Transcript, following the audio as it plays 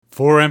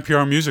For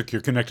NPR Music, you're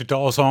connected to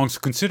All Songs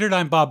Considered.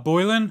 I'm Bob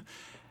Boylan.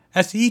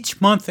 As each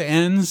month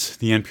ends,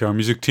 the NPR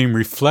Music team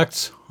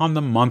reflects on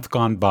the month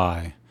gone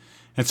by.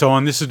 And so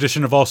on this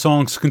edition of All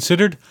Songs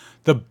Considered,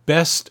 the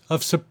best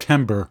of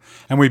September.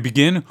 And we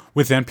begin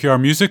with NPR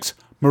Music's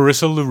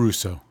Marissa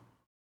LaRusso.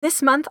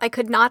 This month, I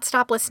could not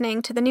stop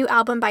listening to the new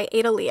album by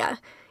Adalia.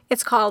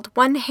 It's called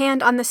One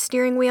Hand on the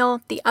Steering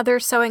Wheel, the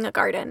Other Sowing a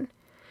Garden.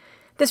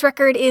 This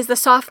record is the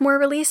sophomore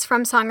release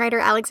from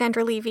songwriter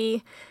Alexandra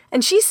Levy,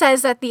 and she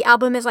says that the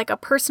album is like a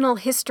personal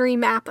history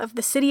map of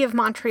the city of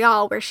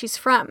Montreal, where she's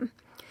from.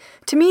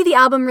 To me, the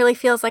album really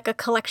feels like a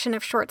collection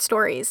of short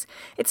stories.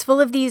 It's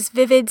full of these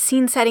vivid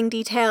scene-setting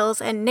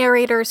details and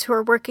narrators who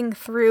are working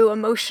through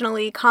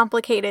emotionally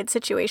complicated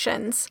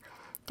situations.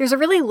 There's a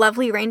really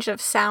lovely range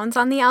of sounds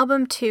on the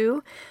album,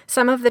 too.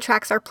 Some of the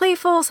tracks are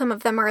playful, some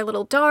of them are a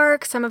little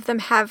dark, some of them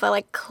have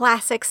a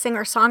classic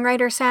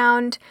singer-songwriter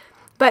sound.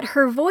 But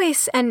her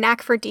voice and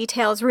knack for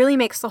details really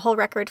makes the whole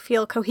record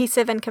feel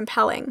cohesive and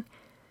compelling.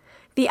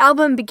 The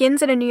album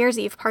begins at a New Year's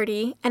Eve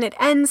party, and it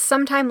ends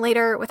sometime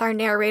later with our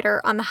narrator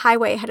on the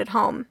highway headed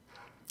home.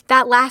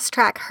 That last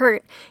track,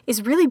 Hurt,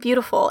 is really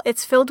beautiful.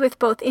 It's filled with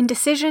both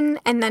indecision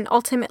and then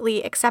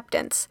ultimately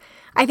acceptance.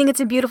 I think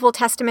it's a beautiful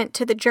testament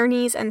to the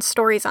journeys and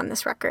stories on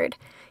this record.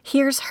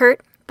 Here's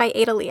Hurt by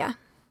Adalia.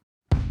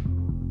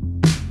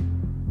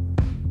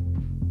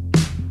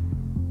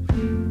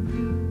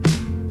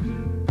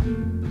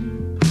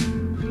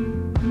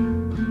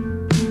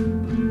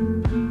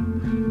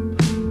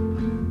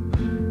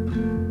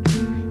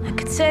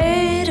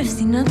 I've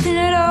seen nothing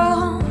at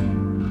all.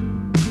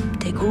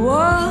 Take a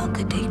walk,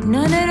 I take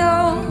none at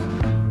all.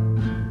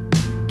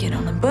 Get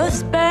on the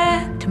bus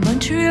back to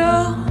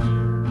Montreal.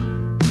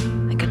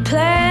 I could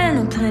plan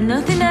or plan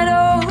nothing at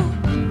all.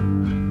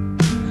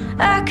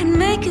 I can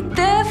make it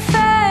there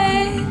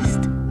fast,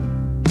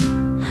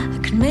 I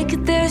can make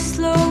it there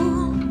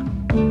slow.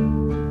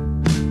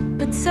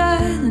 But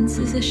silence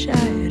is a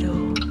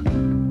shadow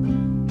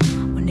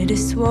when it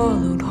is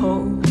swallowed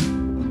whole.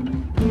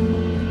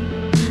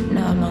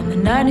 I'm on the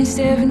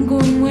 97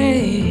 going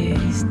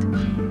west,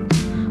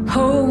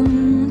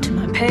 home to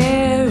my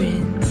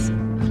parents,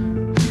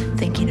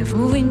 thinking of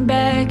moving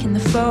back in the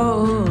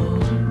fall,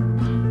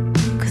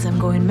 'cause I'm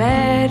going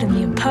mad in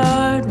the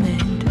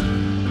apartment.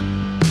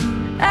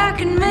 I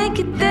can make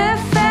it there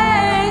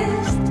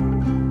fast,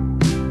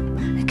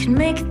 I can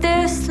make it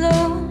there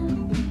slow.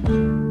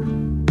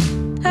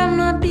 I'm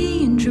not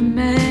being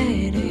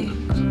dramatic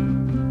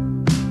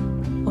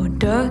or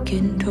dark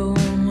in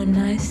tone when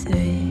I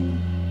say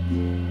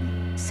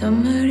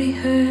somebody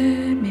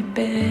hurt me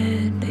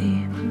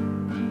badly.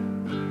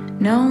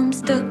 Now I'm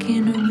stuck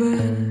in a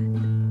rut.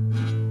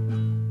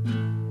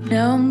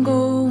 Now I'm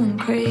going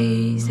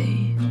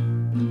crazy.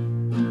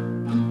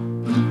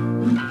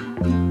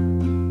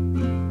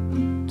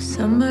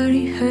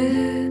 Somebody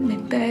hurt me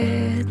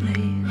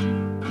badly.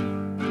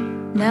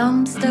 Now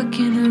I'm stuck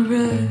in a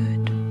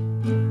rut.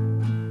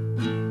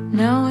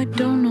 Now I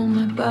don't know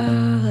my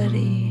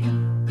body.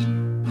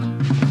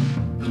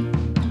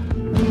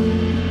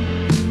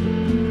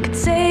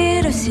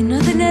 I see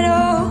nothing at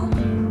all.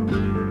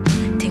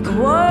 Take a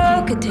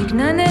walk, I take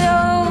none at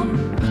all.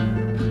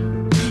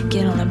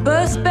 Get on a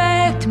bus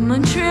back to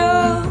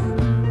Montreal.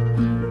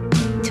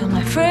 Tell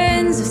my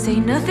friends to say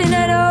nothing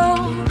at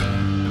all.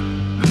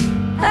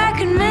 I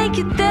can make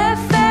it there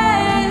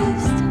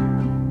fast,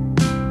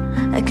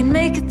 I can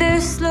make it there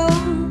slow.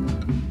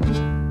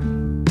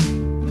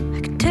 I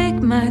can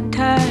take my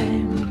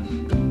time,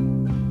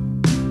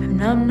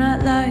 and I'm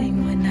not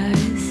lying when I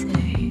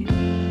say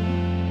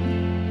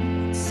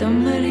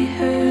somebody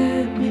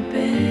hurt me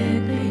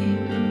badly.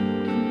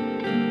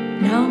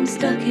 Now I'm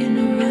stuck in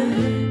a rut.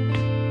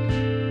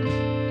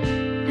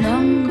 Now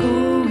I'm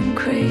going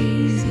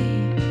crazy.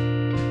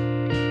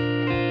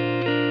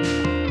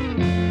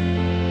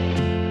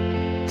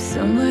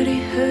 Somebody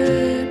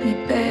hurt me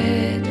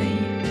badly.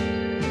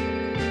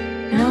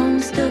 Now I'm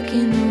stuck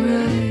in a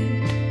rut.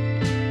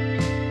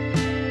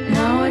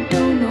 Now I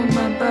don't know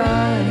my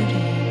body.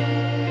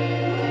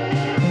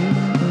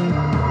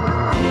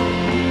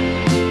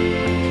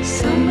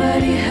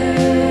 Somebody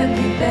hurt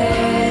me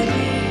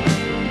badly.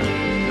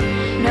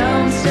 Now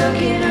I'm stuck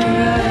in a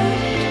rut.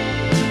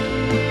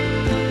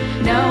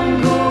 Now I'm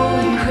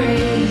going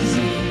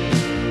crazy.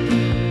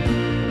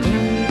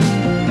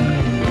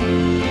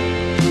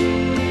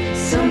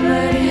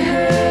 Somebody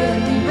hurt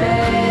me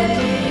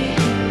badly.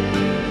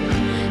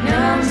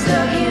 Now I'm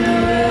stuck in a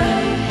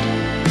rut.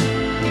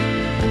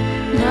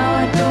 Now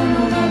I don't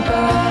know my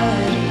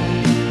body.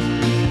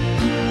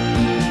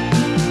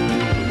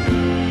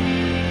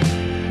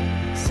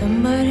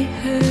 Somebody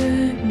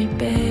hurt me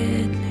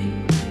badly.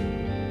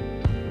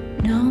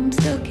 Now I'm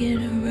stuck in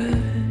a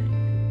rut.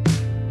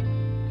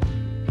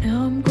 Now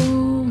I'm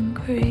going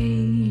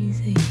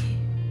crazy.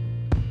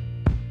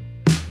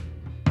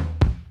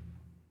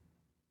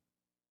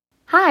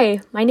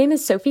 Hi, my name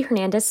is Sophie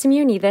Hernandez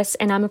Simeonides,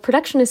 and I'm a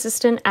production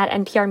assistant at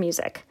NPR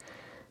Music.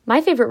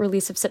 My favorite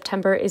release of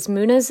September is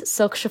Muna's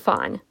Silk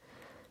Chiffon.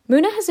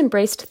 Muna has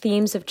embraced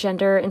themes of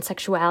gender and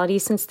sexuality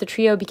since the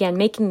trio began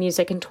making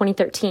music in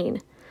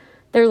 2013.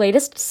 Their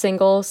latest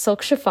single,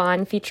 Silk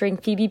Chiffon, featuring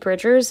Phoebe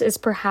Bridgers, is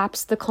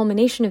perhaps the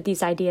culmination of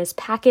these ideas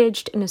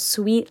packaged in a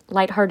sweet,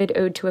 lighthearted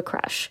ode to a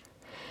crush.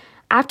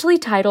 Aptly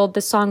titled,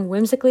 the song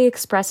whimsically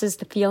expresses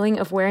the feeling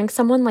of wearing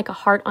someone like a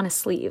heart on a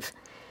sleeve.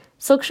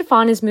 Silk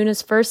Chiffon is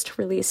Muna's first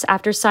release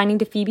after signing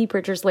to Phoebe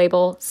Bridgers'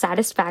 label,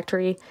 Saddest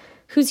Factory,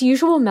 whose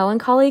usual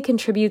melancholy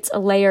contributes a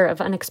layer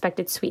of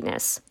unexpected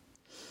sweetness.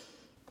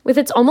 With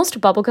its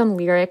almost bubblegum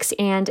lyrics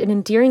and an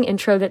endearing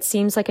intro that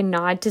seems like a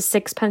nod to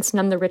Sixpence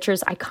None the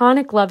Richer's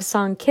iconic love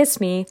song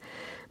Kiss Me,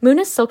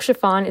 Muna's Silk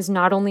Chiffon is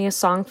not only a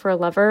song for a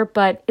lover,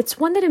 but it's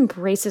one that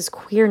embraces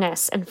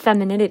queerness and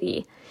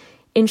femininity.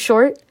 In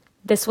short,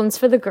 this one's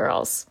for the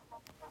girls.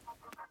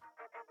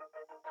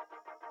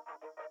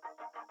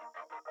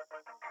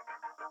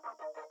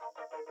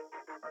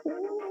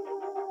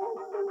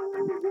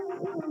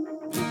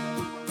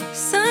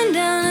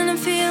 Sundown and I'm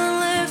feeling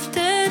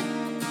lifted.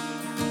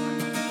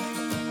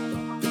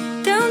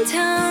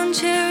 Downtown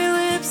cherry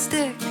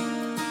lipstick.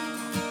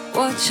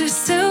 Watch your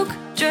silk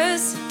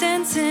dress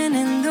dancing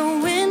in the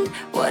wind.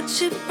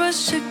 Watch it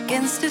brush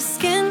against her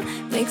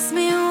skin. Makes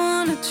me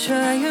wanna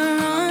try her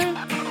on.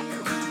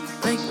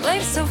 Like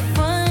life's so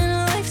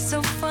fun, life's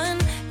so fun.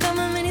 Got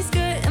my mini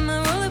skirt and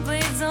my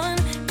rollerblades on.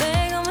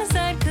 Bag on my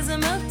side cause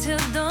I'm out till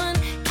dawn.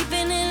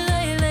 Keeping it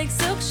light like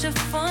silk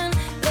chiffon.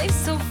 Life's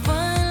so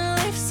fun,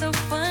 life's so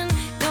fun.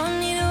 Don't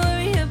need to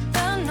worry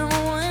about no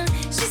one.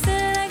 She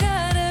said I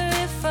got her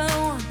if I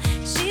want.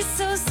 She's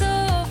so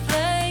soft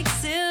like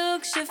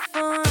silk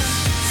chiffon.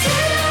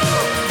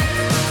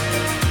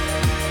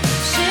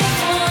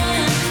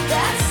 Chiffon,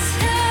 that's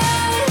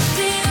how it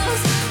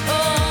feels.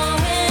 Oh,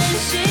 when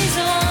she's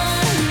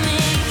on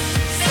me.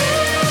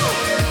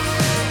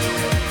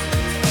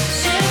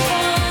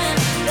 Chiffon,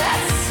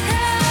 that's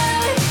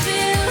how it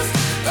feels.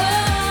 Oh,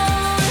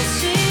 when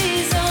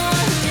she's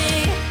on me.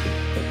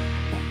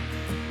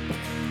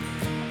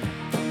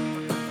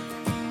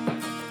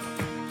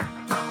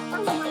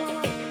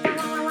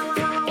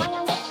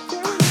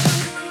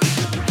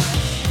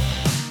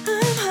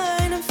 I'm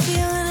high and I'm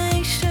feeling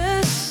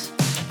anxious.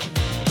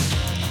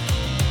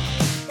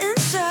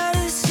 Inside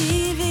of the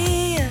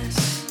CVS.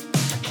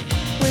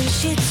 When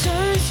she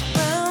turns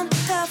around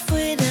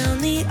halfway down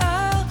the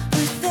aisle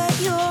with that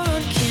you're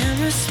on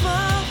camera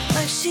smile,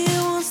 like she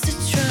wants to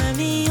try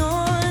me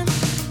on.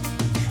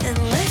 And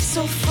life's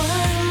so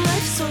fun,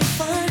 life's so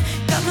fun.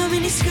 Got my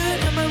mini skirt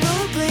and my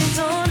rollerblades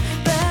on.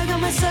 Bag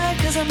on my side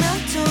cause I'm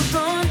out till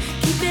dawn.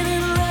 Keeping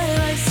it light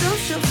like silk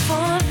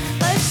chiffon.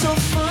 Life's so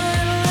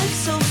fun,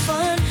 life's so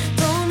fun.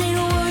 Don't need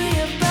to worry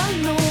about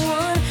no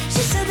one.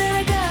 She said that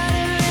I got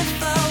her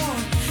if I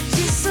want.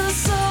 She's so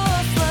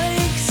soft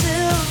like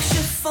silk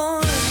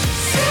chiffon.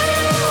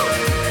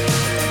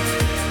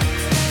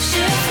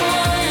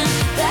 Chiffon,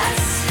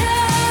 that's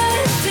how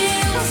it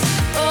feels.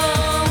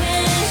 Oh,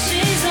 when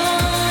she's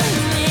on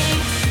me.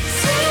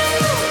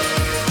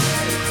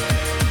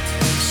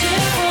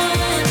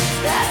 Chiffon,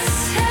 that's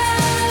how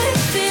it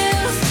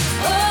feels.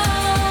 Oh,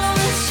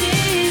 when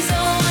she's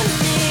on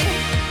me.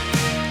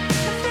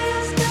 It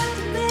feels good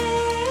to me.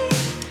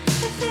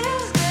 It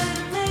feels good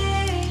to me.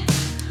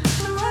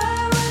 But why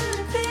wouldn't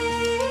it be?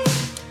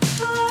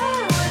 But why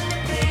wouldn't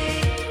it be?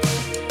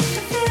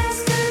 It feels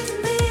good to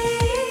me.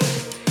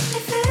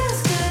 It feels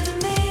good to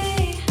me.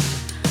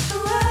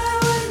 But why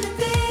wouldn't it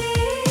be?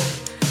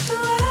 But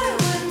why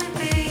wouldn't it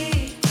be?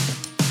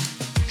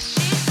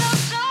 She's so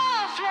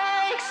soft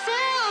like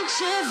silk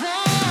chiffon.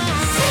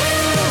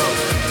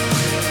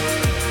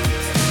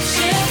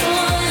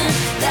 Chiffon,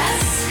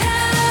 that's how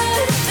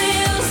it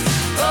feels.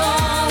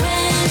 Oh,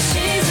 when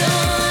she's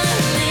on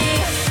me.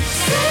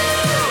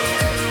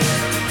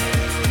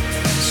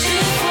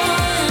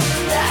 Chiffon,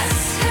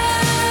 that's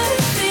how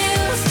it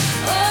feels.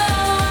 Oh,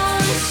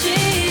 when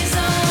she's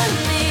on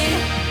me.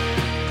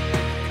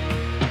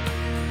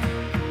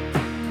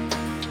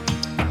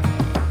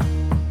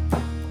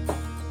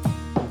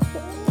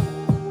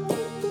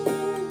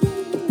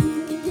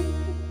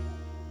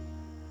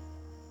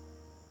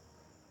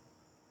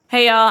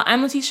 Hey y'all,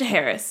 I'm Letitia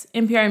Harris,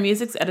 NPR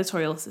Music's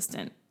editorial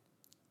assistant.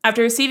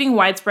 After receiving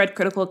widespread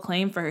critical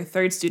acclaim for her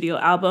third studio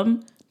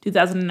album,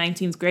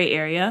 2019's Grey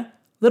Area,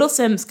 Little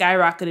Simz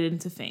skyrocketed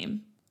into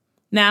fame.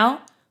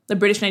 Now, the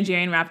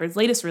British-Nigerian rapper's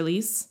latest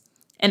release,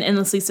 an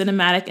endlessly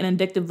cinematic and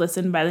addictive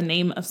listen by the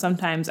name of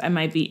Sometimes I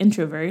Might Be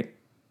Introvert,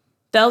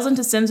 delves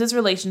into Simz's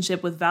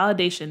relationship with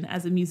validation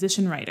as a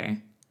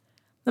musician-writer.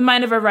 The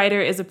mind of a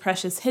writer is a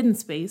precious hidden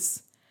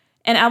space.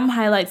 An album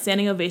highlights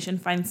Standing Ovation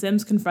finds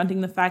Simz confronting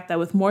the fact that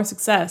with more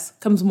success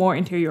comes more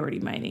interiority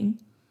mining.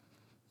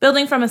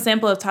 Building from a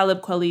sample of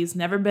Talib Kweli's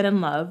Never Been in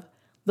Love,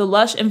 the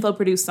lush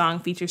info-produced song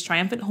features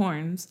triumphant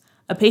horns,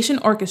 a patient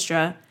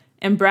orchestra,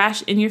 and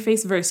brash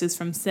in-your-face verses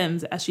from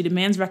Simz as she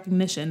demands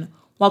recognition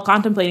while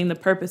contemplating the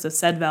purpose of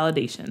said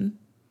validation.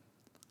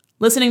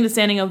 Listening to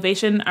Standing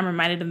Ovation, I'm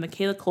reminded of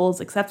Michaela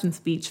Cole's acceptance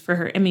speech for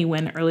her Emmy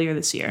win earlier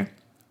this year.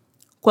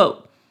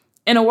 Quote,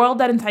 In a world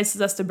that entices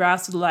us to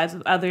browse through the lives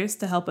of others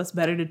to help us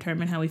better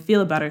determine how we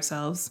feel about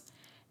ourselves,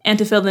 and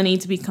to feel the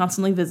need to be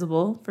constantly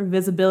visible, for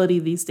visibility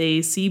these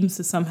days seems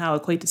to somehow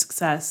equate to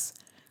success,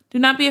 do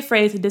not be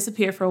afraid to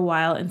disappear for a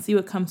while and see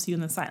what comes to you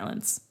in the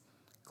silence.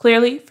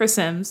 Clearly, for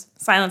Sims,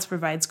 silence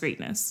provides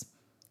greatness.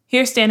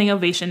 Here's Standing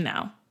Ovation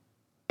now.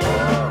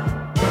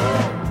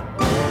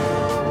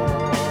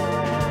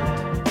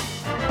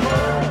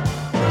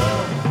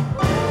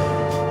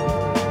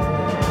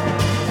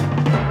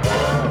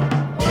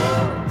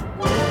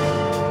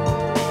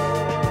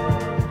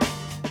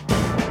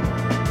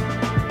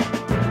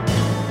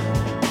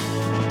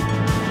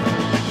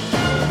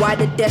 Why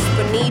the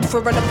desperate need for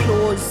an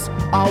applause?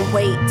 I'll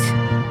wait.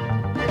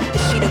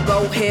 Is she the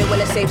goal here?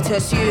 Well, it's safe to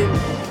assume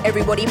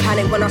everybody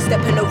panic when I step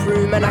in the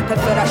room, and I can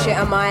feel that shit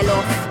a mile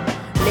off.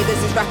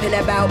 Niggas is rapping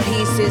about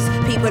pieces.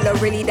 People are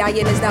really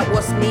dying, is that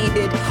what's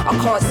needed? I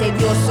can't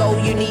save your soul,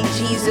 you need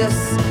Jesus.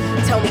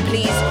 Tell me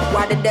please,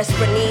 why the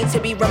desperate need to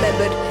be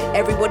remembered?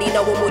 Everybody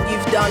knowing what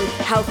you've done,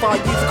 how far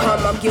you've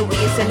come. I'm guilty,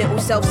 it's a little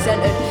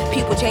self-centered.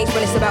 People change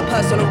when it's about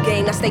personal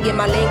gain. I stay in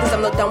my lane cause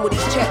I'm not done with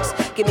these checks.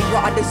 Give me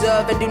what I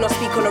deserve and do not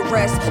speak on the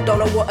rest. Don't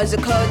know what has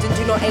occurred and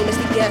do not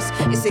aimlessly guess.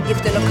 It's a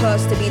gift and a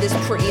curse to be this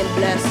pretty and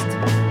blessed.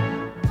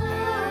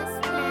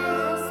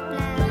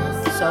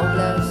 So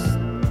blessed.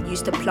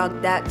 Used to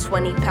plug that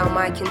 20-pound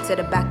mic into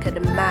the back of the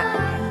mat,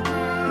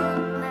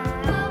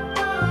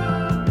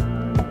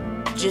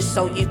 just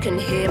so you can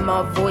hear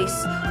my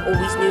voice.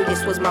 Always knew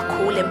this was my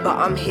calling, but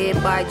I'm here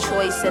by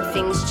choice and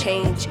things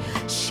change.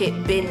 Shit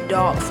been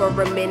dark for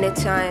a minute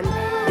time.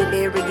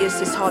 Delirious,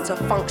 it's hard to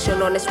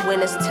function on this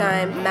winter's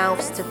time.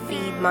 Mouths to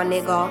feed, my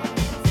nigga.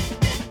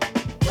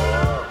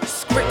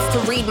 Scripts to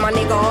read, my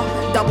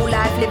nigga. Double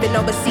life living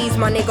overseas,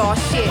 my nigga.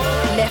 Shit,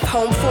 left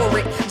home for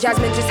it.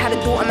 Jasmine just had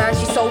a daughter, man,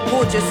 she's so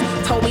gorgeous.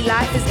 Told me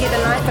life is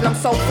given life and I'm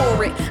so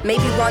for it.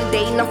 Maybe one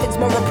day nothing's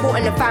more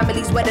important than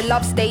families where the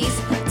love stays.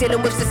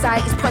 Dealing with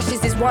society's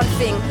pressures is one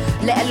thing,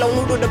 let alone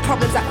all of the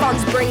problems that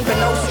funds bring, but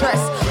no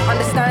stress.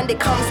 Understand it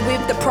comes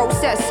with the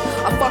process.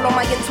 I follow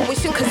my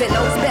intuition cause it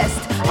knows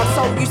best. I'm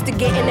so used to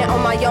getting it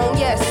on my own,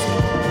 yes.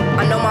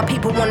 I know my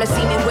people wanna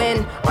see me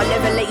win. I'll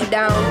never let you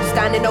down.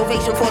 Standing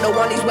ovation for the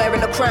one who's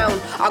wearing the crown.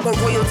 I got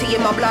royalty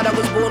in my blood, I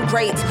was born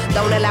great.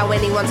 Don't allow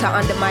anyone to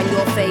undermine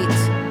your fate.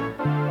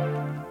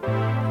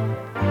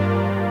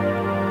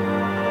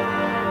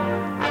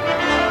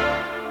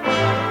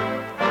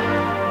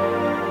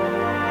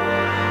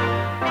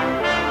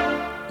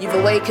 You've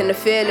awakened the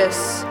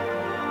fearless.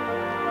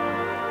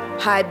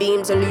 High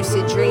beams and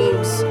lucid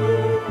dreams.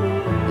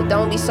 But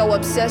don't be so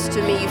obsessed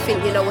with me, you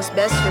think you know what's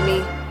best for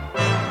me.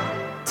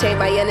 Take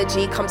my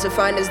energy, come to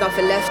find there's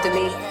nothing left of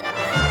me.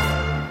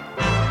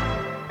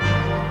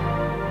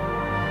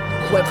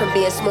 Went from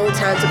being small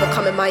town to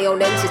becoming my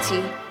own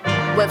entity.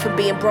 Went from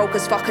being broke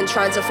as fuck and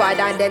trying to find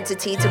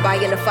identity to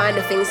buying the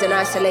finer things and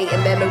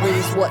isolating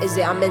memories. What is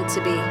it I'm meant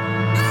to be?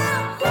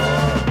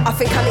 I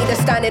think I need a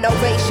standing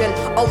ovation.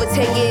 Over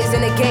 10 years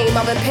in the game,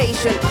 I'm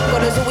impatient.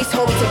 God has always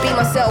told me to be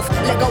myself.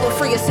 Let go and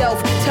free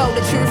yourself. Tell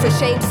the truth and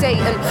shame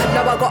Satan.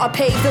 Now I gotta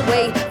pave the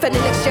way for the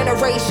next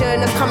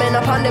generation that's coming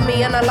up under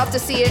me, and I love to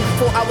see it.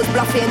 Thought I was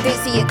bluffing, didn't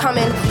see it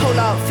coming.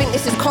 Hold up, think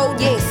this is cold,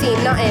 you ain't seen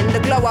nothing.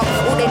 The glow up,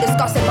 all they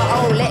discussing, but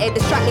I won't let it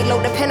distract me.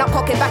 Load the pen up,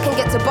 cock it back and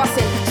get to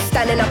busting.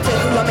 Standing up to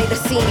who I made the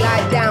scene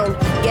lie down.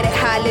 Get it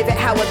high, live it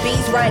how it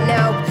be's right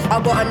now. I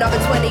got another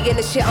 20 in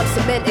the shit I'm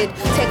cemented.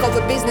 Take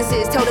over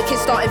businesses, tell the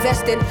kids start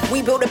investing.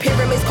 We build the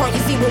pyramids, can't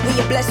you see what we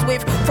are blessed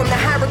with? From the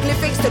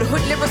hieroglyphics to the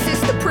hood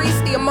lyricists, the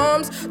priests, the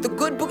imams, the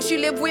good books you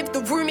live with,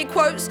 the Rumi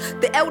quotes,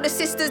 the elder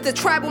sisters, the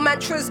tribal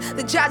mantras,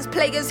 the jazz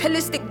players,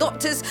 holistic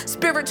doctors,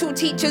 spiritual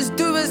teachers,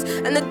 doers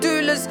and the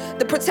doulas,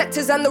 the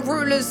protectors and the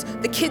rulers,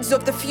 the kids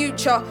of the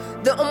future,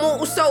 the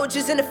immortal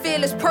soldiers and the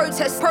fearless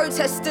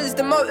protesters,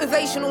 the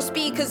motivational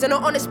speakers and the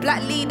honest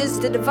black leaders,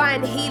 the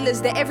divine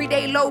healers, the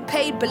everyday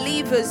low-paid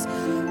believers,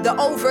 the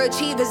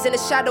overachievers in the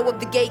shadow of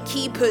the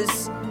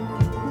gatekeepers.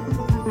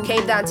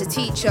 Came down to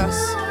teach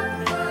us.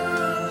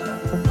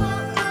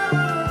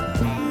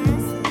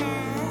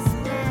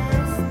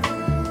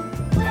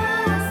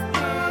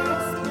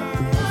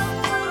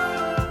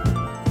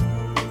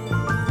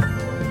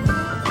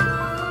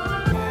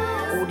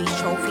 All these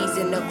trophies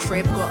in the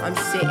crib, got I'm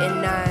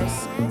sitting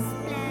nice.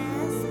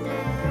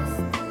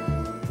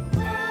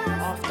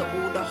 After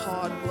all the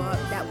hard work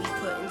that we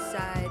put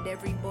inside,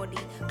 everybody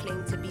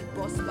claimed to be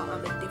boss, but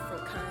I'm a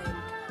different kind.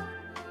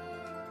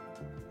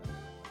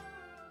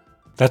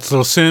 That's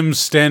Little Simz,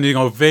 Standing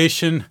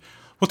Ovation.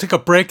 We'll take a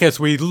break as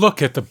we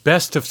look at the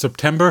best of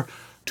September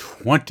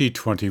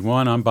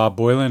 2021. I'm Bob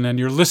Boylan, and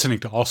you're listening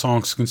to All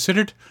Songs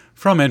Considered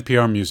from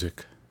NPR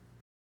Music.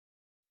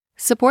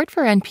 Support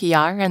for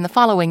NPR and the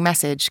following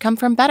message come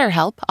from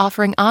BetterHelp,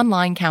 offering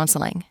online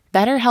counseling.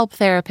 BetterHelp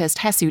therapist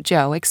Hesu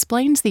Jo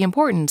explains the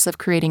importance of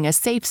creating a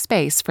safe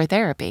space for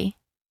therapy.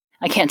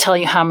 I can't tell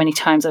you how many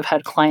times I've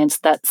had clients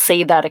that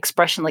say that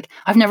expression, like,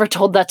 I've never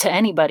told that to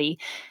anybody.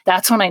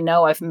 That's when I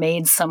know I've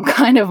made some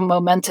kind of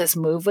momentous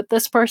move with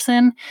this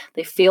person.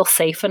 They feel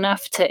safe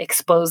enough to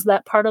expose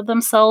that part of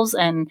themselves,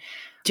 and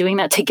doing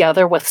that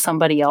together with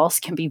somebody else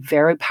can be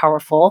very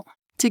powerful.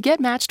 To get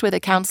matched with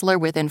a counselor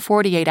within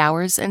 48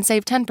 hours and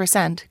save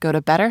 10%, go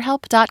to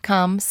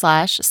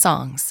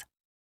betterhelp.com/songs.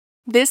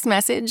 This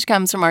message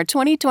comes from our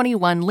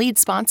 2021 lead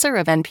sponsor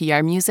of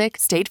NPR Music,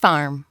 State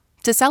Farm.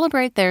 To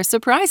celebrate their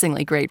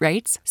surprisingly great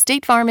rates,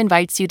 State Farm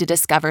invites you to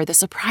discover the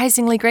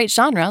surprisingly great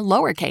genre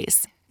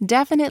lowercase.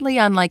 Definitely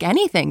unlike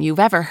anything you've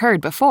ever heard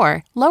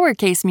before,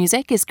 lowercase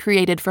music is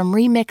created from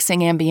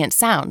remixing ambient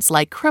sounds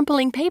like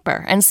crumpling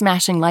paper and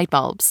smashing light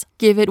bulbs.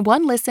 Give it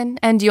one listen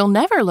and you'll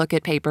never look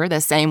at paper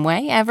the same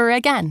way ever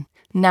again.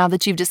 Now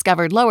that you've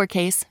discovered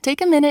lowercase,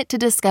 take a minute to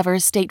discover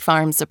State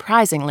Farm's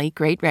surprisingly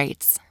great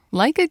rates.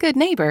 Like a good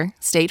neighbor,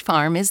 State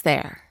Farm is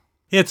there.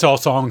 It's All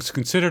Songs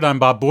Considered. I'm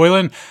Bob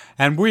Boylan,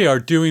 and we are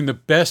doing the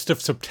best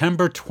of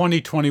September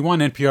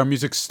 2021. NPR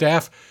Music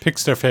staff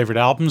picks their favorite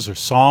albums or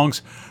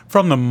songs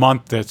from the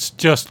month that's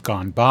just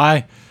gone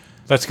by.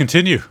 Let's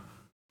continue.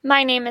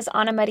 My name is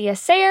Ana Maria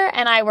Sayer,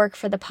 and I work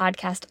for the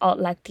podcast Alt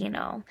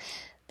Latino.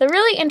 The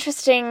really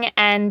interesting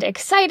and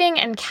exciting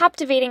and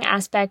captivating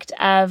aspect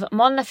of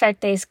Mon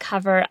Laferte's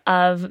cover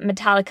of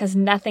Metallica's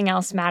Nothing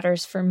Else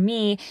Matters for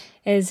Me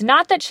is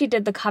not that she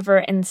did the cover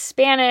in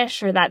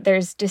Spanish or that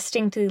there's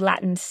distinctly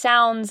Latin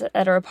sounds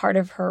that are a part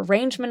of her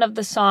arrangement of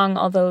the song,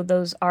 although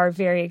those are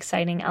very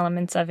exciting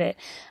elements of it.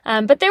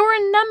 But there were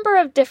a number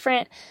of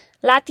different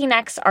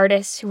Latinx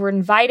artists who were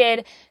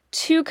invited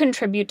to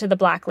contribute to the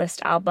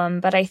Blacklist album,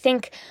 but I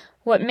think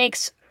what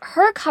makes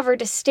her cover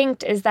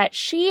distinct is that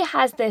she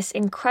has this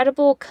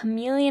incredible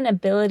chameleon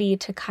ability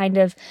to kind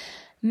of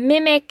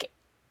mimic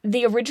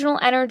the original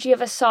energy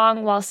of a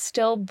song while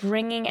still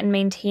bringing and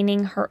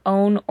maintaining her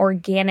own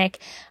organic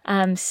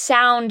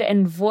sound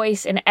and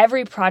voice in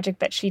every project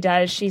that she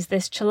does. She's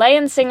this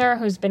Chilean singer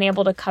who's been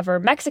able to cover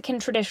Mexican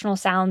traditional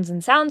sounds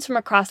and sounds from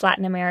across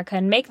Latin America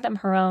and make them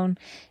her own.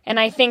 And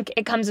I think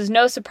it comes as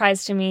no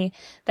surprise to me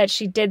that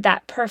she did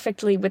that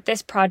perfectly with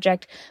this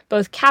project,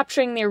 both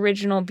capturing the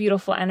original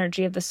beautiful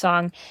energy of the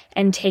song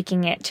and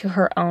taking it to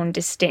her own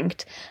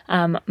distinct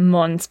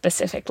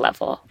Mon-specific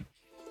level.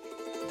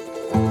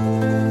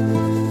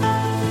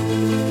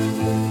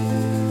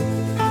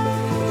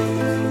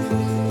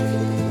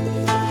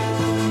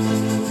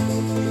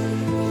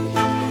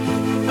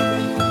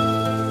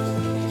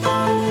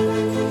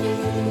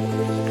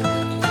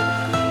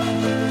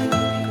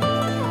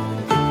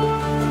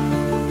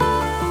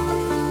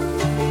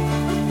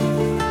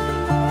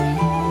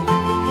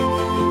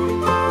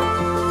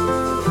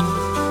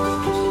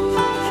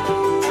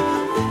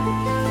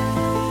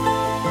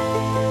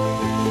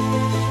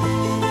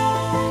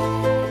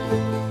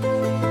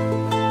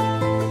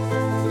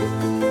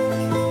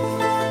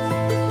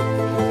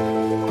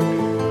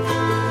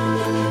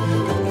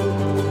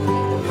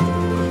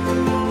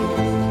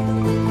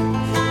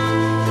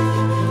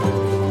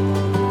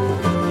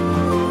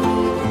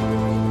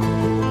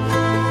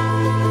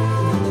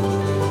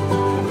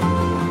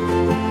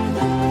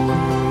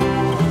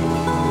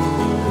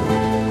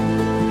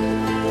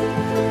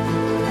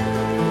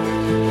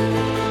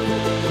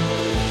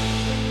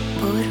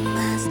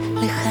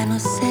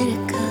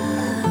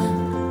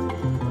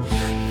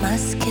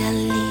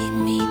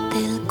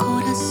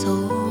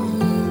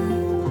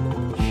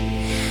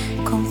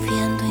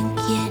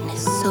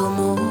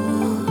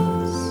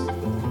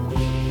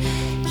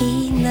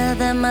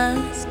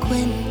 Más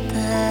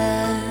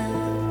cuenta.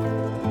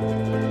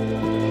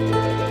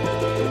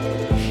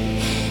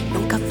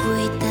 Nunca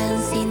fui tan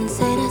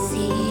sincera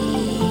así.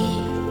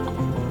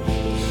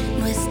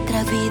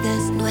 Nuestra vida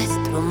es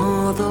nuestro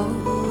modo.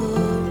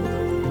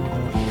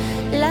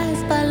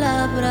 Las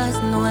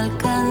palabras no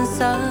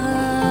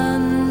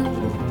alcanzan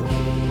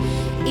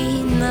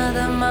y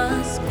nada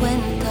más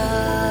cuenta.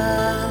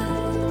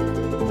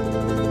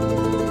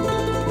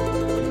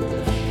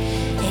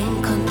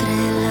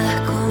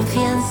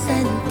 Confianza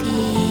en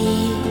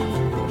ti.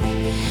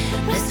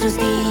 Nuestros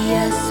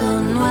días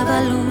son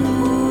nueva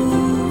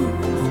luz.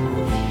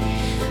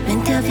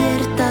 Mente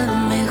abierta,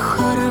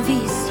 mejor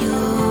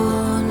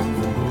visión.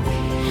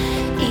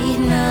 Y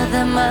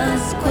nada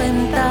más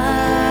cuenta.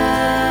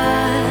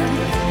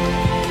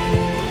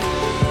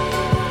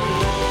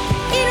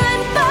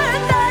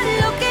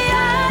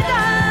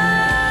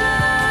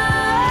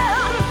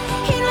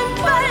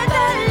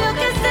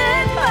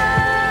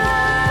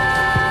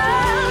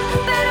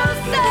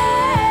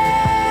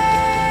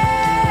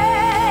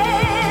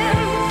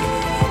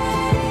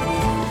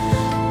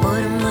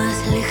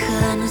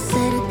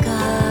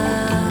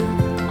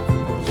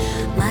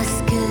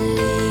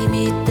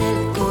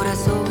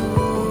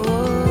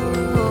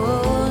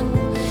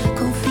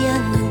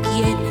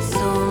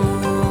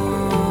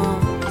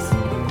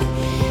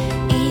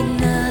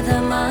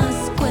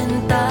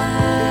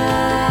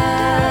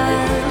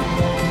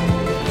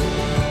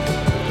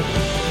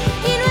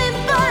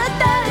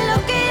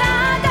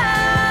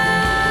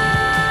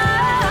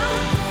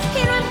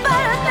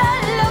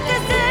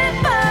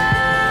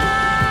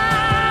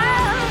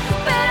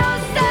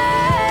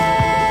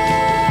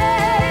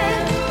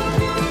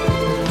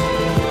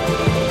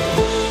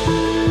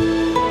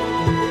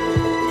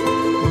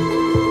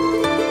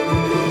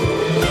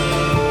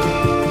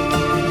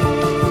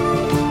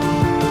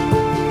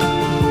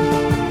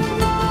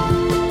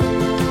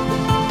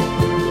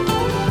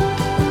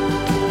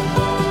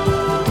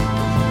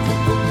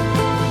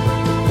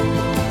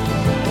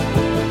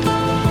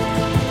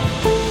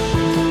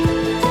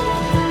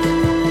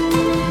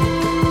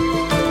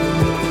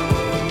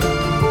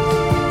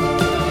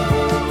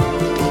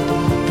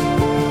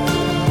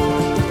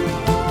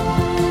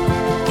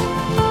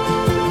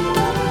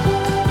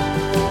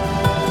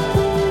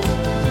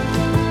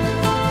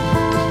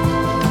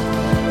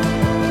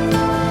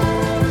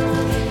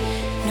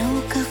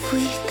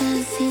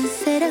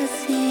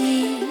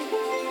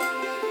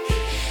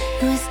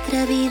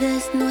 Nuestra vida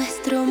es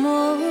nuestro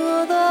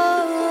modo.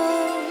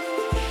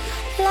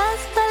 Las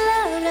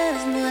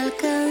palabras no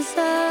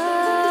alcanzan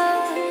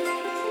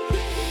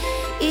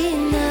y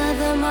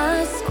nada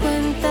más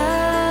cuenta.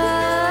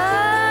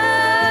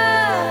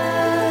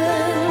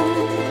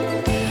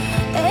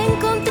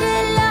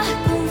 Encontré la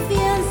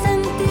confianza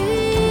en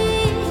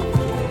ti.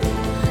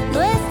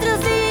 Nuestros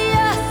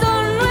días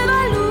son nueva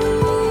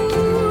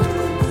luz.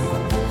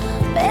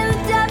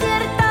 Mente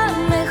abierta,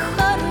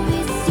 mejor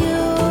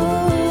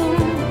visión.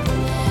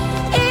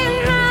 Y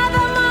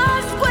nada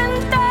más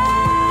cuenta.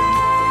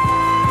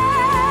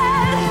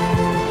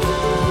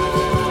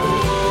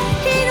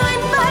 Y no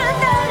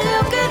importa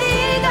lo que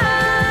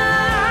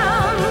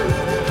digan,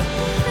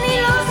 ni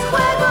los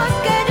juegos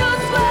que ellos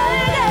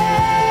jueguen.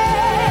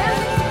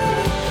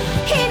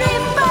 Y no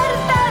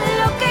importa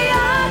lo que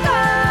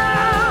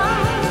hagan,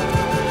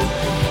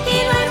 y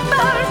no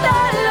importa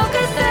lo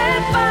que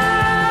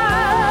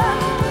sepan.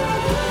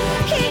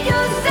 Y yo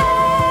sé.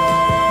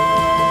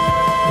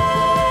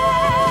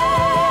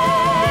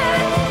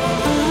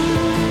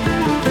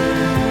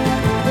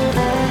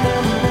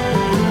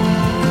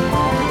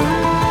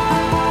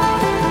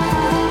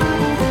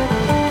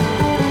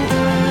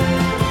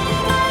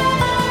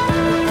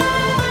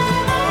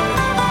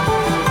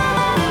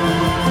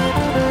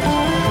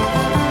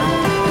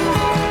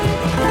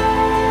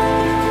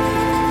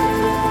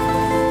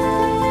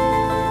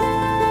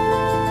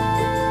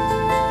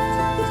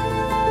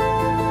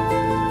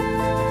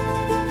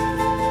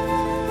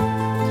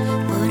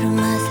 Por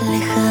más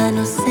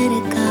lejano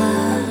cerca,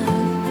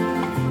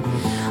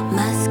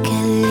 más que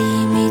el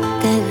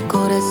límite del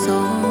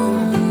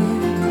corazón,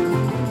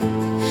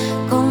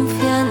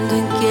 confiando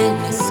en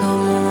quienes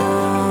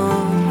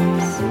somos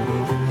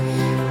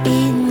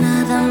y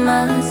nada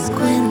más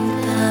cuenta.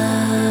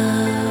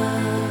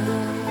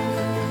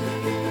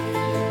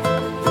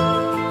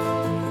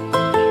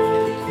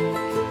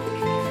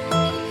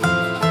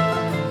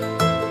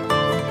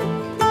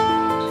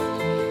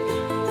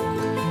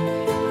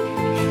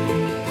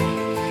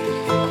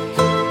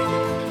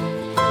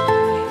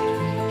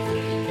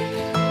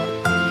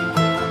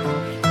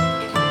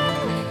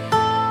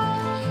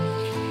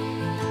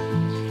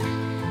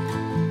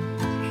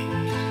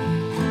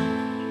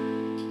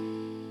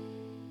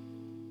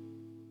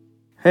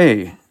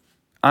 Hey,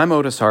 I'm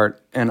Otis Hart,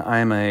 and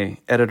I'm a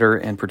editor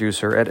and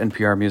producer at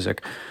NPR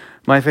Music.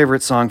 My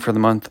favorite song for the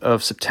month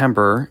of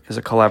September is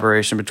a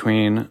collaboration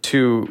between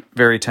two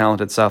very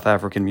talented South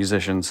African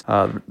musicians,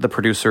 the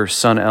producer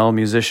Sun El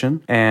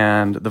Musician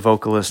and the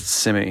vocalist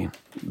Simi.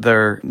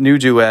 Their new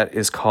duet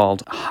is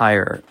called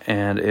Higher,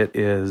 and it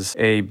is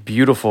a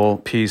beautiful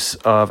piece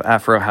of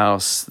Afro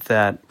house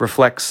that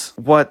reflects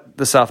what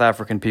the South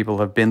African people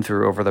have been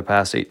through over the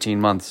past 18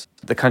 months.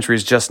 The country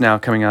is just now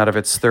coming out of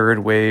its third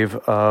wave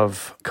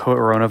of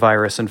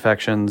coronavirus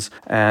infections,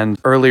 and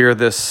earlier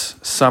this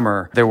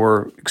summer, there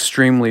were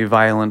extremely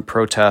violent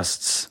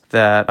protests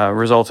that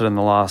resulted in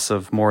the loss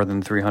of more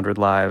than 300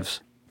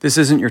 lives. This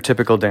isn't your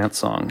typical dance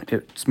song.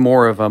 It's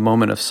more of a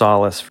moment of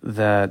solace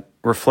that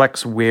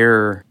reflects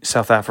where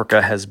South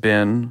Africa has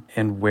been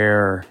and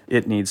where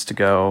it needs to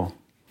go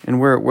and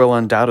where it will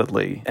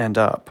undoubtedly end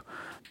up.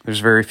 There's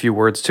very few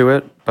words to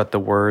it, but the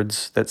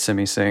words that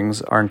Simi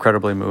sings are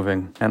incredibly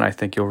moving, and I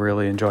think you'll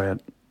really enjoy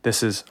it.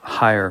 This is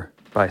Higher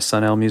by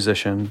Sun El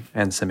Musician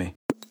and Simi.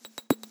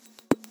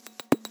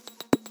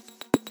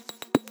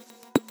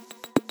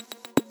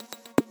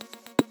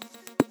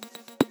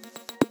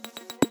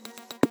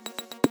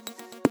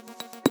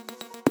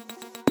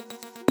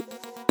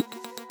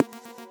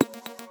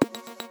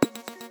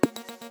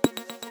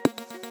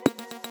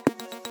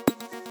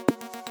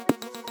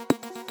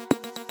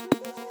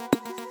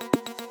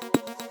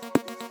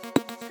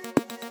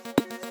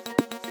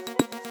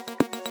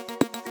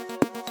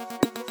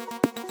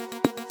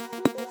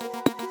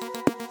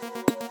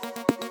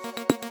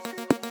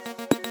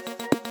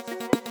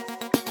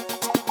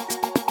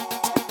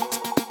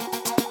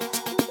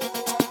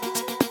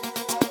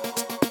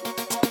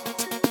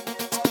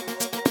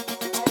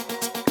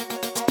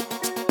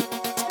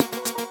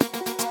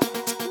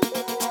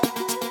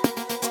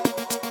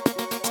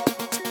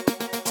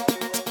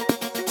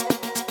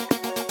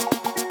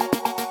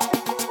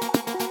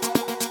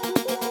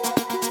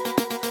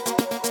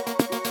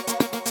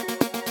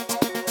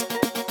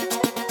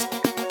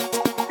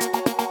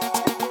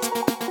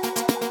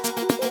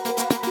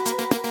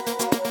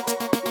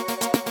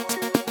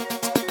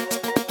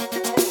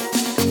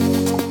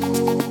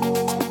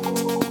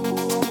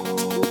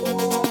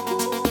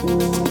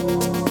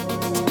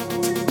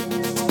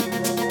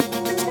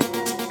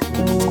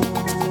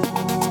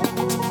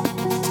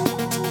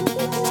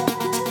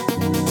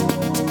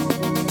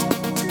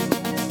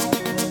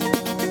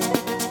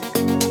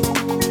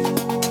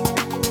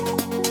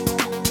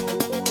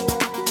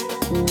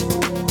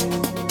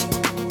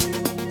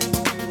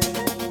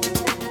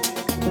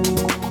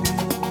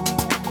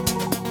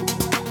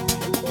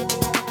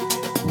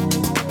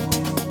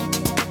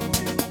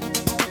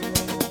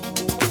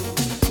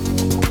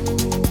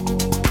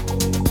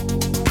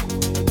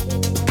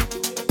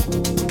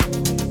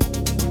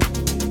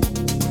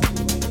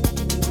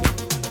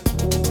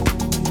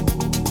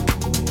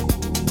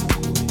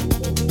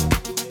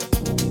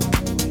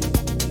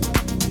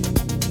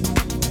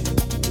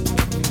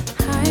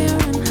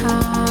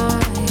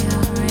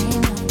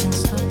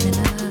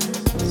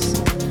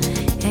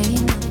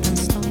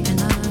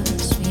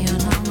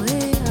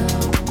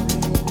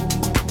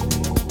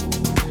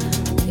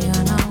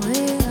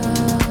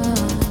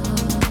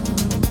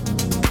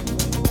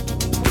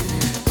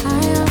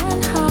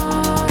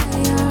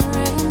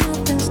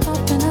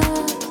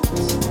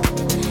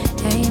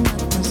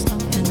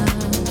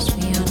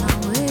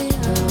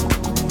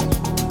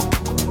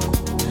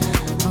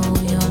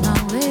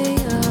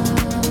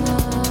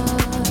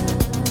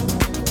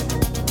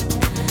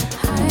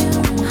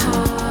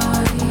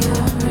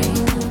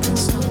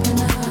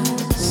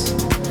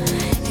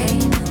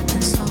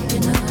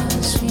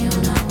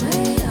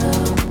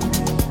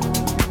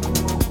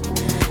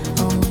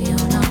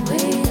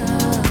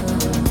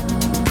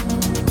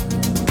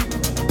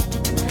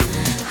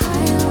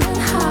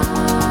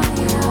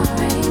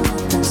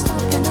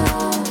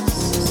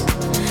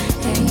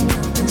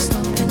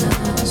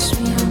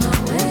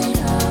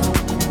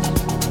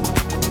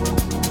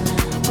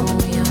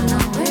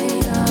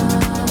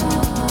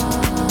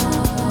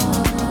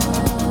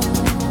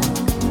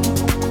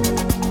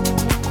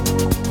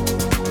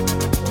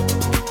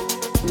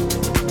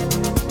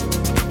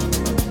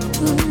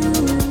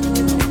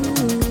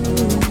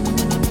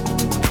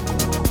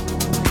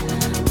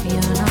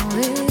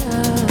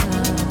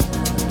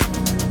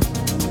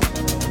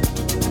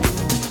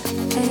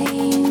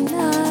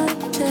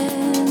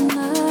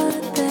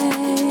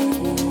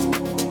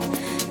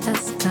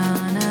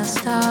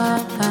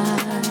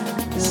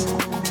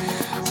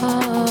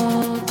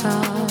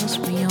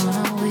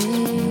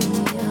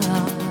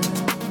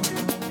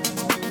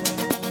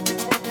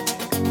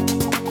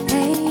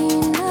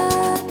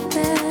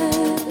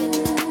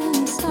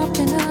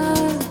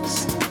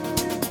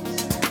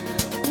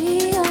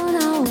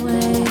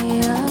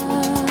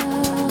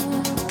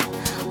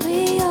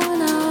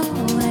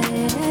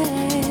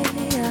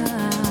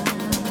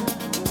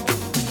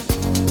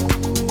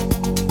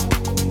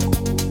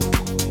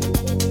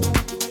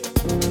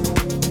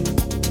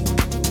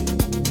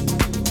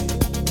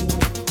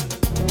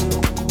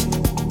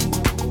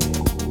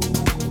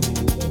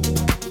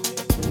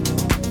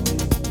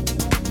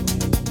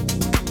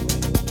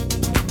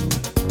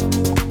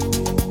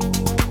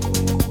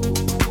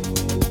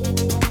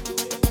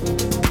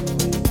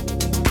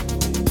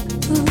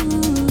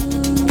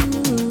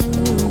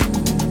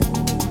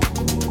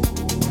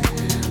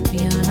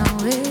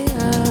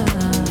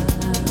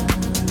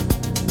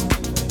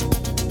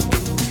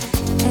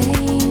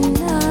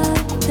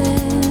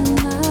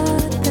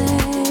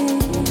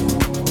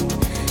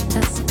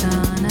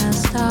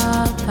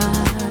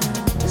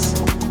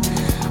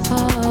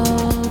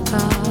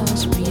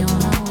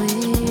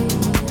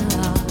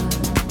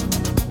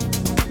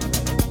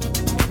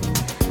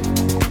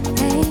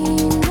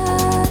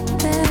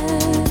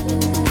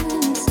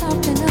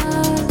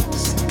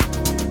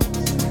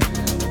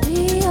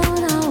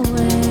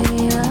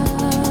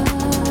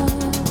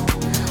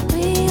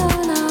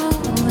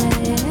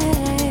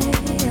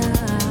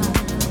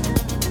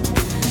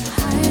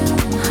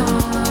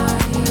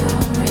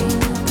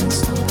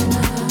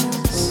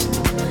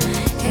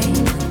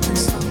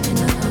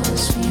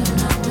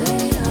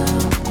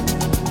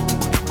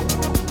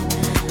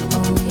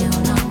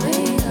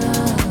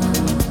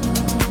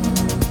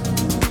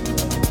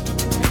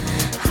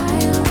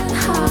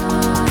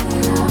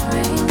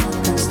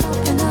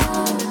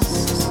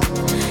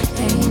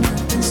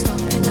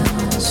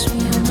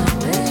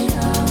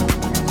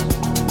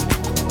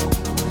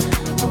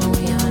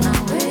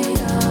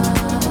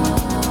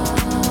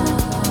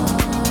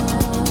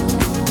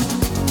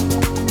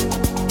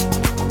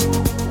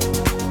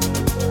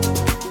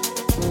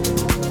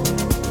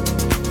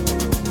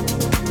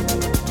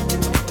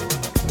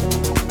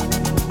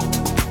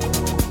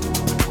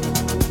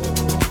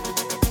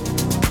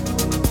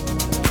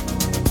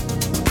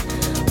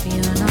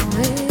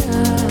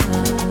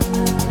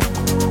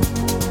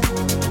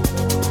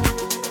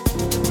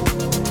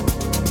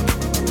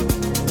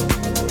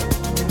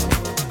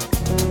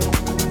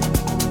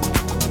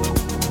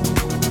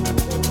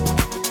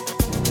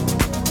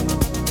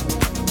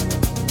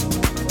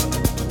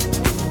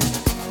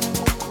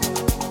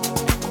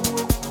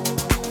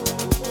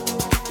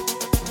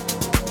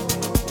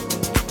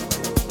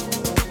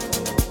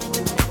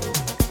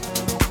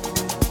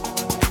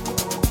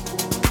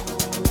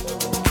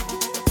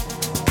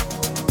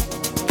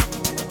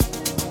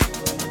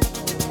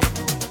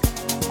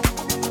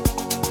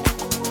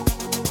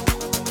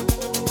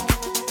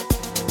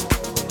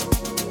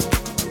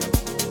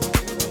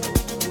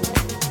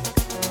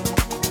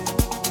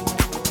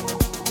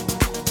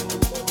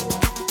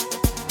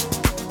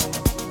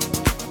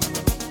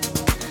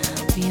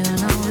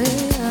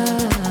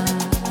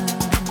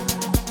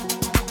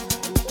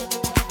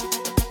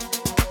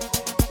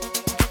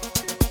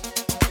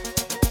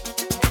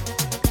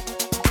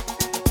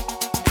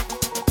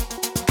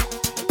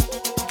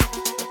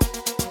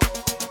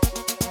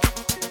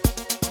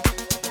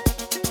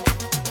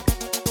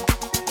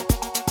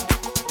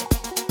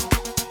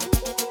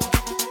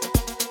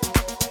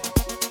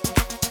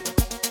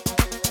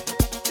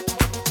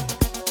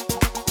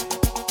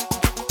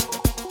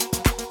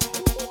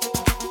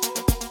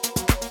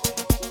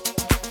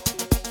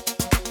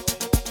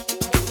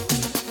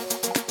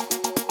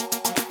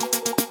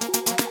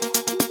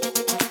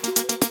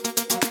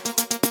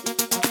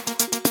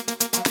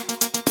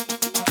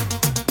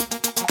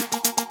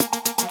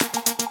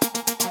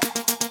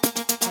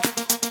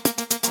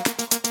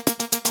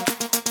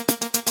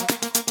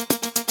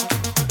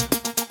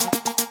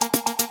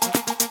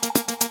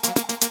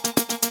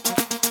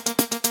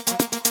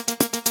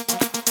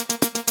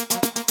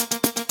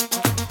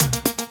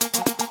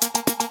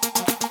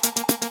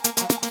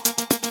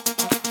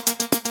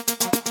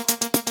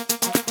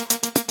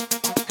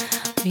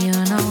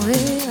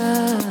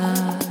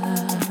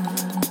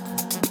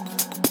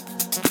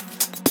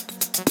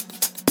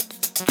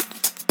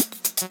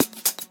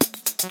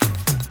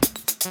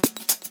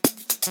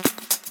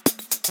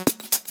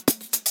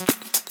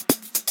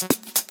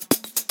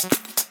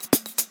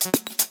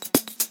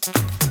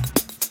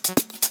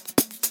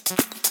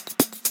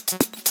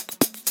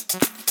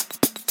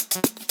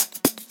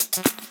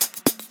 I'm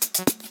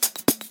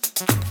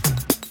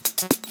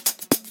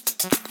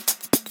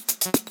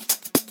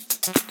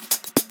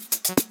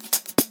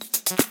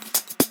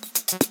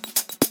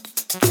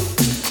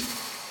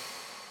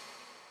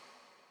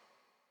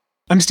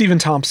Stephen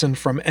Thompson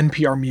from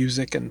NPR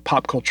Music and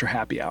Pop Culture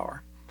Happy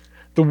Hour.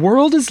 The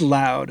world is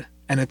loud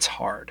and it's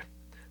hard.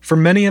 For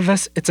many of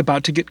us, it's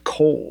about to get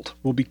cold.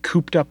 We'll be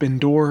cooped up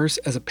indoors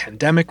as a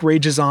pandemic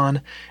rages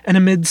on, and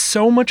amid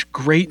so much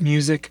great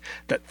music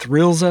that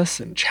thrills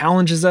us and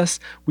challenges us,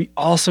 we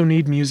also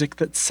need music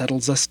that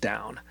settles us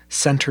down,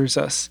 centers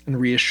us, and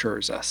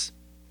reassures us.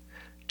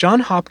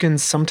 John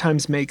Hopkins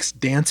sometimes makes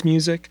dance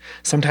music,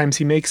 sometimes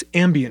he makes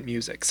ambient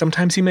music,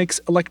 sometimes he makes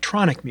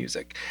electronic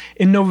music.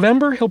 In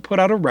November, he'll put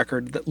out a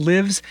record that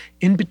lives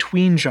in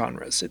between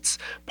genres. It's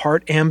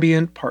part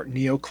ambient, part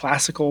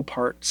neoclassical,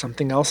 part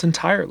something else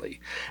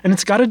entirely. And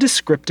it's got a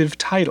descriptive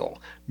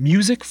title,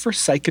 Music for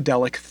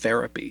Psychedelic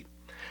Therapy.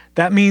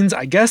 That means,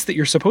 I guess, that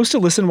you're supposed to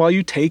listen while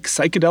you take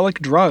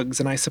psychedelic drugs,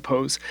 and I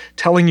suppose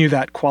telling you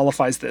that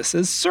qualifies this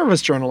as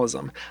service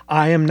journalism.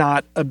 I am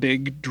not a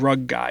big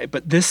drug guy,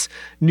 but this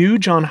new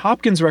John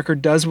Hopkins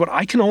record does what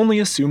I can only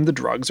assume the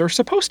drugs are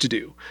supposed to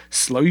do: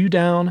 slow you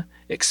down,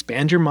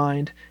 expand your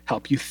mind,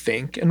 help you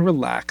think and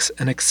relax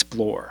and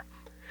explore.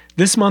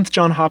 This month,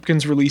 John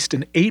Hopkins released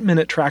an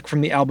 8-minute track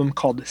from the album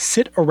called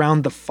Sit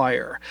Around the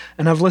Fire,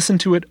 and I've listened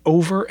to it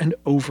over and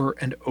over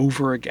and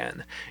over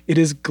again. It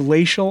is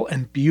glacial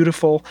and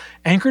beautiful,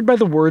 anchored by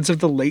the words of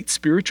the late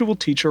spiritual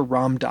teacher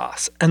Ram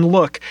Dass. And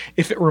look,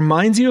 if it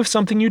reminds you of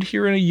something you'd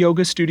hear in a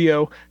yoga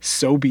studio,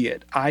 so be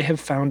it. I have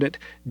found it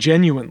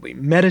genuinely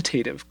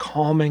meditative,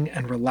 calming,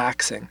 and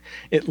relaxing.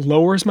 It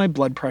lowers my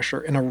blood pressure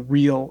in a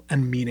real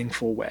and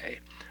meaningful way.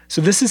 So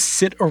this is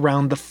Sit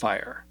Around the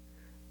Fire.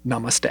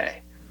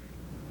 Namaste.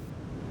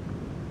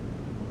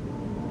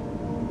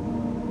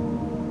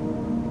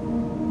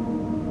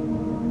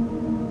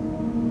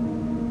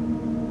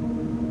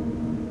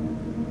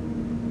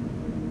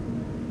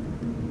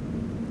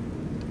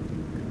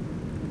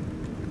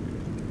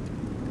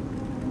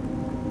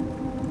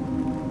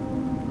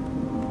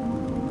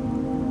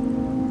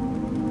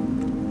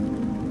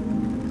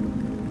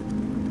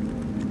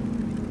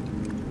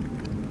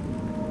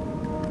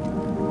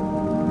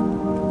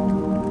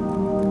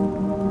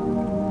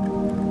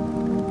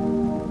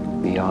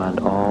 Beyond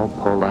all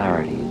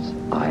polarities,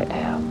 I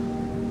am.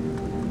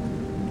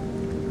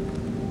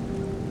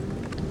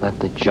 Let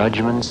the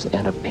judgments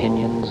and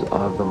opinions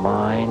of the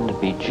mind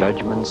be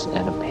judgments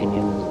and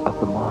opinions of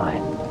the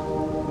mind,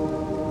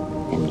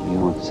 and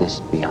you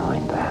exist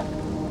behind that.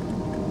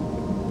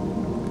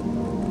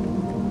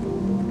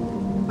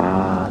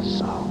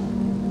 So.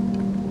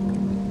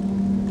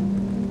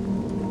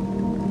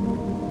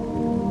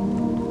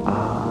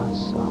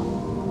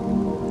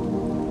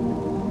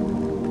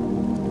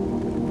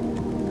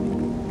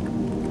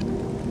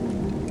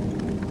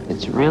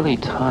 It's really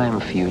time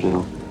for you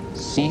to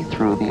see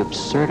through the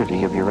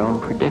absurdity of your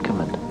own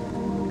predicament.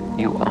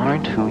 You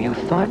aren't who you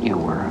thought you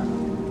were.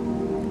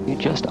 You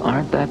just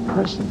aren't that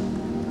person.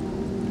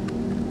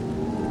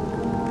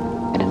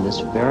 And in this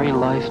very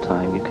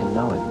lifetime, you can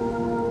know it.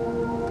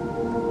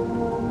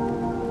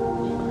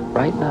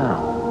 Right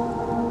now.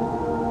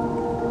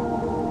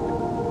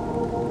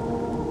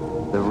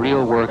 The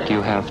real work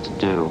you have to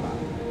do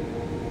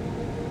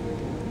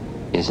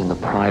is in the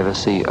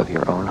privacy of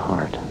your own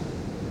heart.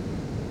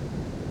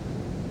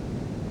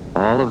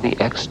 All of the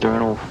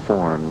external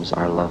forms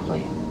are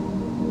lovely,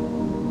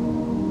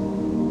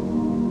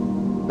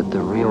 but the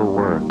real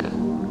work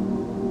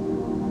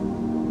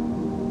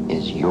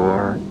is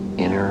your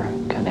inner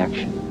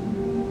connection.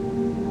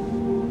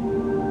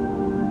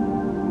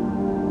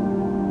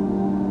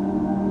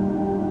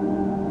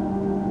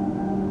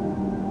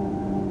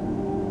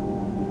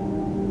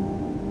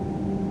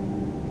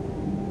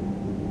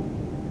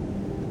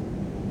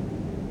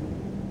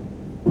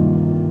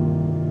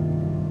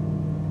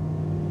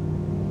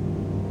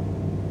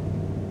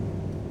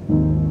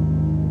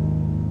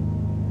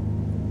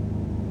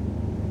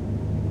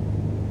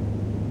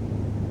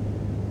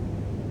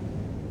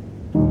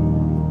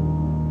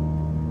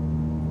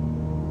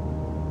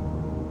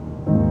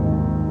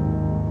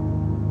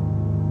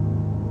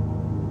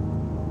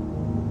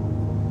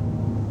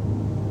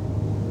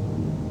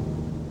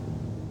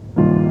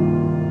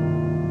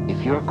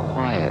 If you're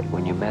quiet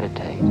when you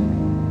meditate,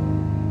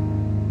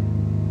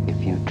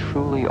 if you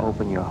truly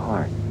open your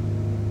heart,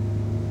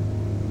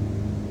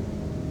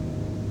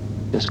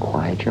 just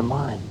quiet your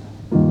mind.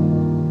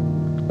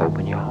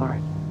 Open your heart.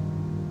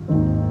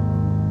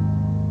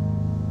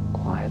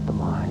 Quiet the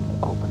mind,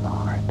 open the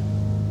heart.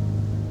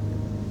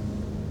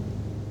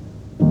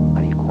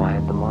 How do you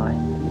quiet the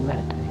mind? You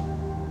meditate.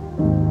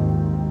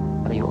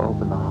 How do you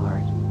open the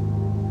heart?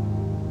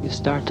 You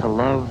start to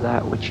love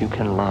that which you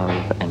can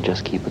love and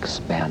just keep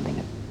expanding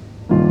it.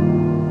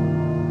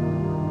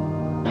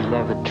 You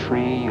love a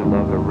tree, you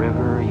love a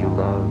river, you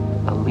love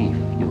a leaf,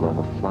 you love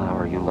a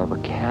flower, you love a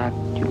cat,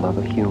 you love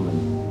a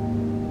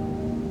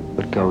human.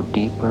 But go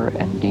deeper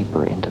and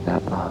deeper into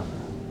that love.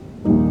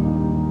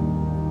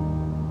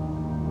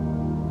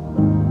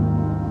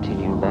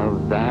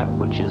 that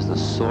which is the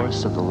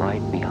source of the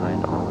light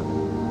behind all of it.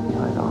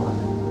 Behind all of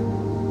it.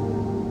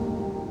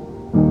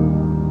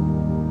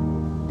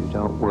 You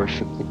don't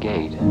worship the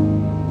gate,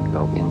 you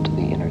go into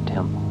the inner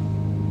temple.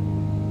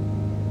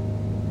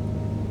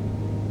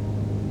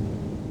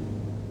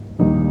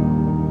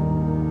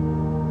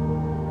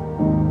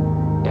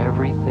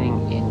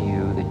 Everything in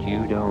you that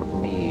you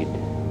don't need,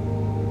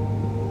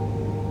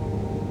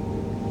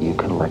 you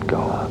can let go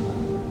of.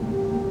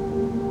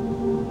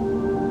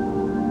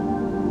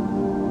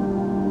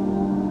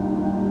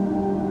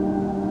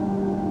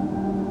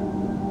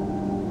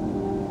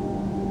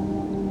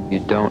 You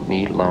don't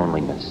need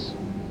loneliness,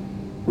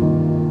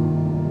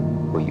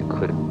 or you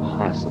couldn't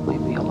possibly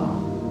be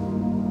alone.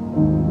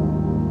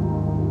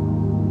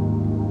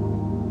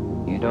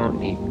 You don't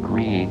need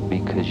greed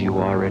because you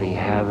already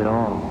have it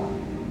all.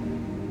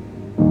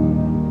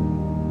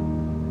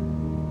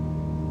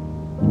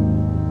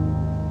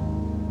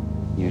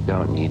 You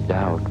don't need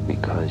doubt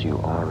because you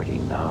already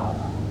know.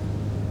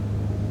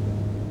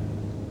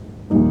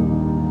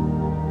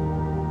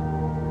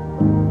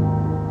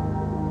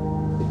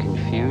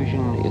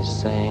 Is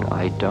saying,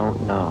 I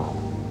don't know.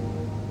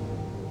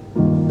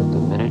 But the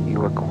minute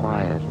you are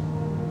quiet,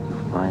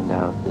 you find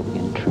out that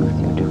in truth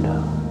you do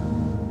know.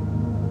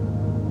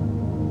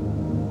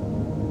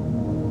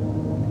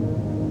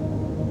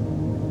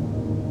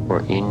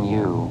 For in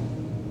you,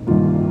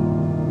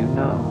 you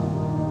know.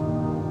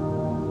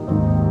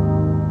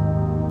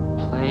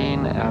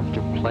 Plane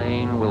after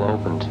plane will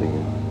open to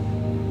you.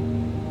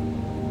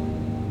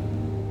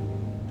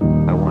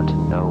 I want to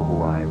know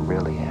who I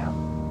really am.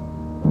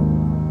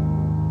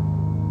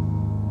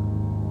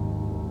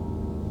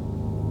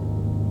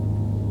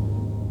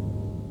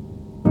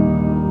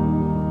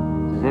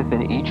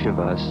 In each of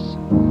us,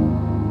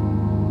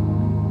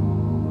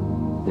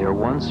 there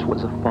once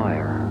was a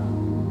fire.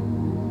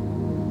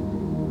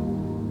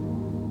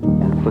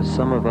 And for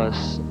some of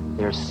us,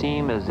 there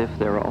seem as if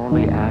there are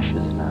only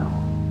ashes now.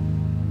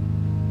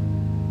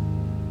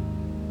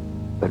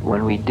 But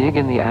when we dig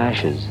in the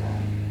ashes,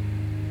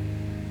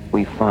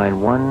 we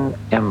find one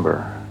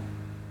ember.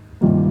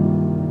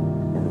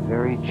 And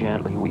very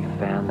gently we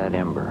fan that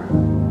ember.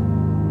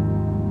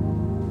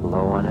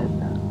 Blow on it.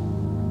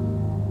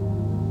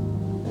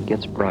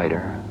 Gets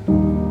brighter,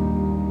 and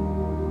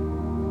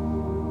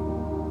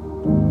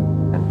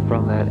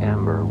from that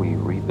ember we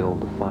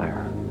rebuild the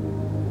fire.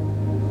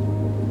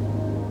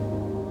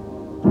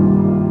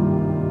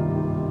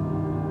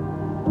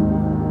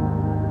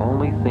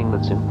 Only thing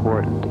that's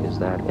important is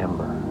that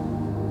ember.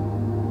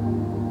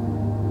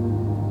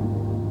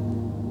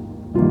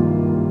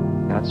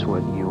 That's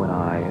what you and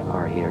I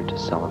are here to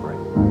celebrate.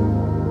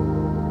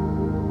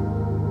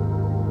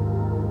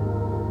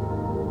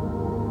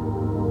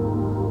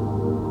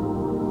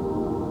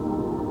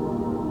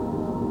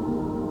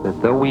 That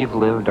though we've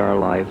lived our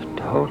life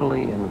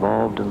totally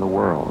involved in the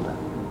world,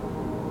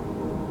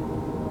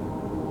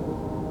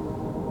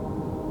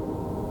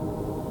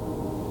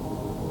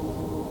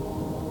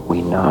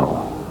 we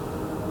know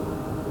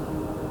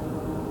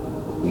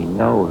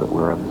that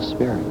we're of the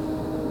Spirit.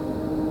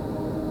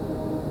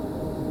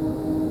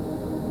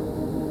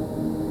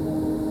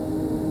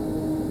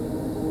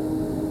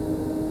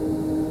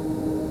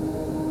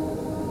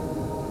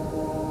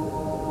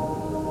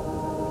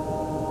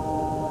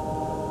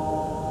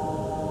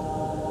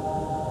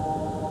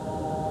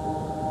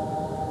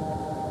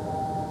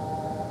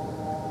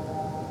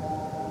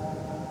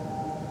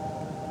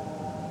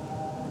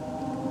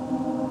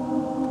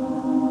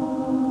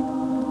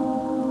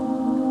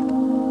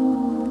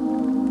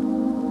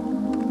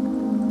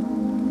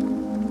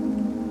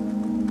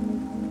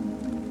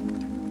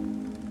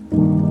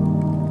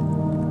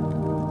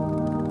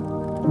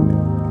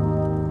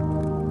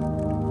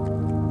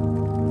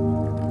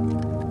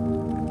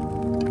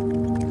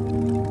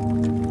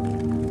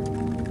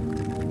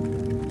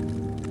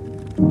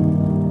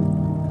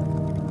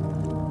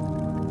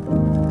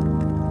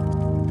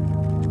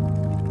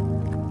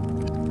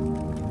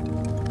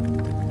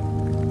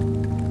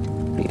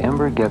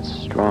 Gets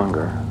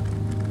stronger,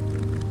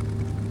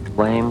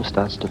 flame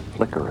starts to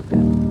flicker a bit.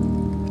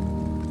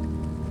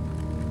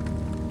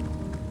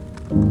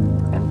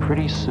 And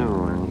pretty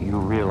soon you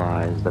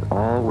realize that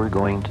all we're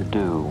going to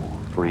do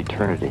for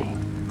eternity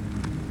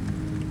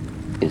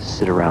is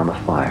sit around the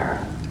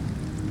fire.